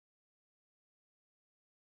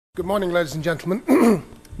Good morning, ladies and gentlemen.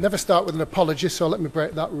 Never start with an apology, so let me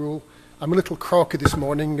break that rule. I'm a little croaky this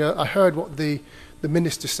morning. I heard what the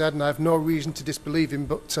Minister said, and I have no reason to disbelieve him,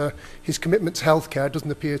 but his commitment to healthcare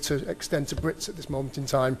doesn't appear to extend to Brits at this moment in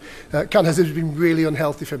time. Canada has been really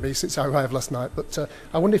unhealthy for me since I arrived last night, but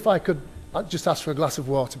I wonder if I could just ask for a glass of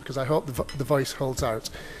water, because I hope the voice holds out.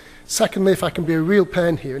 Secondly, if I can be a real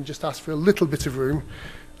pain here and just ask for a little bit of room,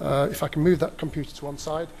 if I can move that computer to one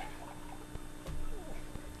side.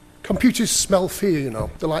 Computers smell fear, you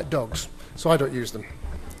know. They're like dogs, so I don't use them.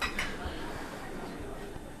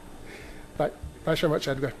 Right. Thanks very much,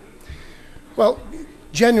 Edgar. Well,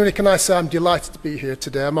 genuinely, can I say I'm delighted to be here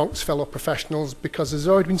today amongst fellow professionals because, as has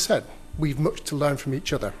already been said, we've much to learn from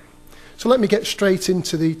each other. So let me get straight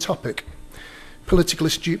into the topic. Political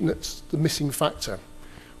astuteness, the missing factor.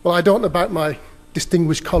 Well, I don't know about my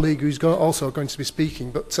distinguished colleague who's also going to be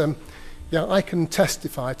speaking, but yeah, I can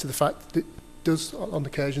testify to the fact that it does on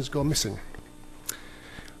occasions go missing.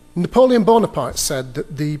 Napoleon Bonaparte said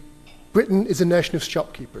that Britain is a nation of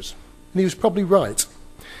shopkeepers, and he was probably right.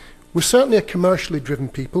 We're certainly a commercially driven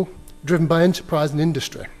people, driven by enterprise and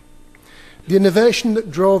industry. The innovation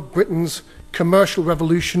that drove Britain's commercial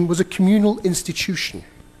revolution was a communal institution,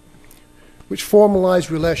 which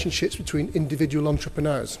formalised relationships between individual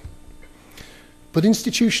entrepreneurs. But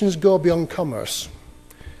institutions go beyond commerce.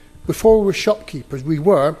 Before we were shopkeepers, we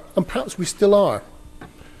were, and perhaps we still are,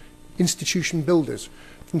 institution builders.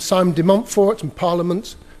 From Simon de Montfort and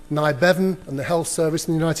Parliament, Nye Bevan and the Health Service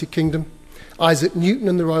in the United Kingdom, Isaac Newton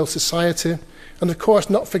and the Royal Society, and of course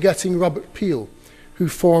not forgetting Robert Peel, who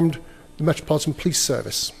formed the Metropolitan Police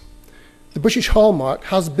Service. The British hallmark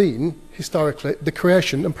has been, historically, the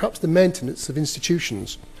creation and perhaps the maintenance of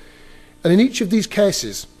institutions. And in each of these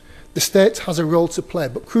cases, the state has a role to play,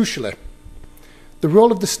 but crucially, the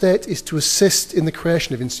role of the state is to assist in the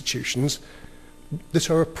creation of institutions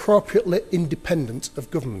that are appropriately independent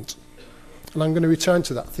of government. And I'm going to return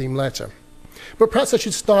to that theme later. But perhaps I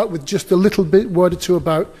should start with just a little word or two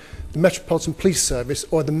about the Metropolitan Police Service,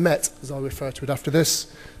 or the Met, as I'll refer to it after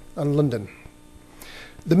this, and London.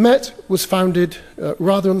 The Met was founded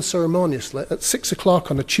rather unceremoniously at 6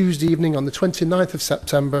 o'clock on a Tuesday evening on the 29th of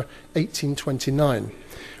September 1829,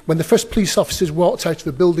 when the first police officers walked out of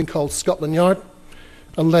a building called Scotland Yard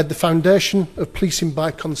and led the foundation of policing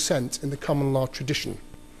by consent in the common law tradition.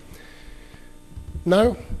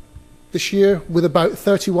 Now, this year, with about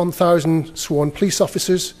 31,000 sworn police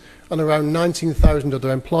officers and around 19,000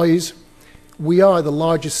 other employees, we are the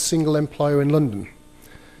largest single employer in London.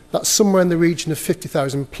 That's somewhere in the region of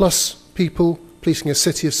 50,000 plus people policing a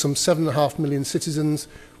city of some 7.5 million citizens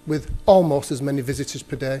with almost as many visitors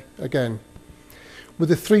per day again.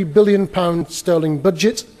 With a £3 billion sterling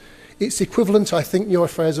budget, its equivalent, I think your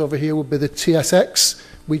phrase over here would be the TSX.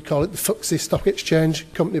 We'd call it the FTSE Stock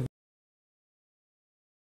Exchange Company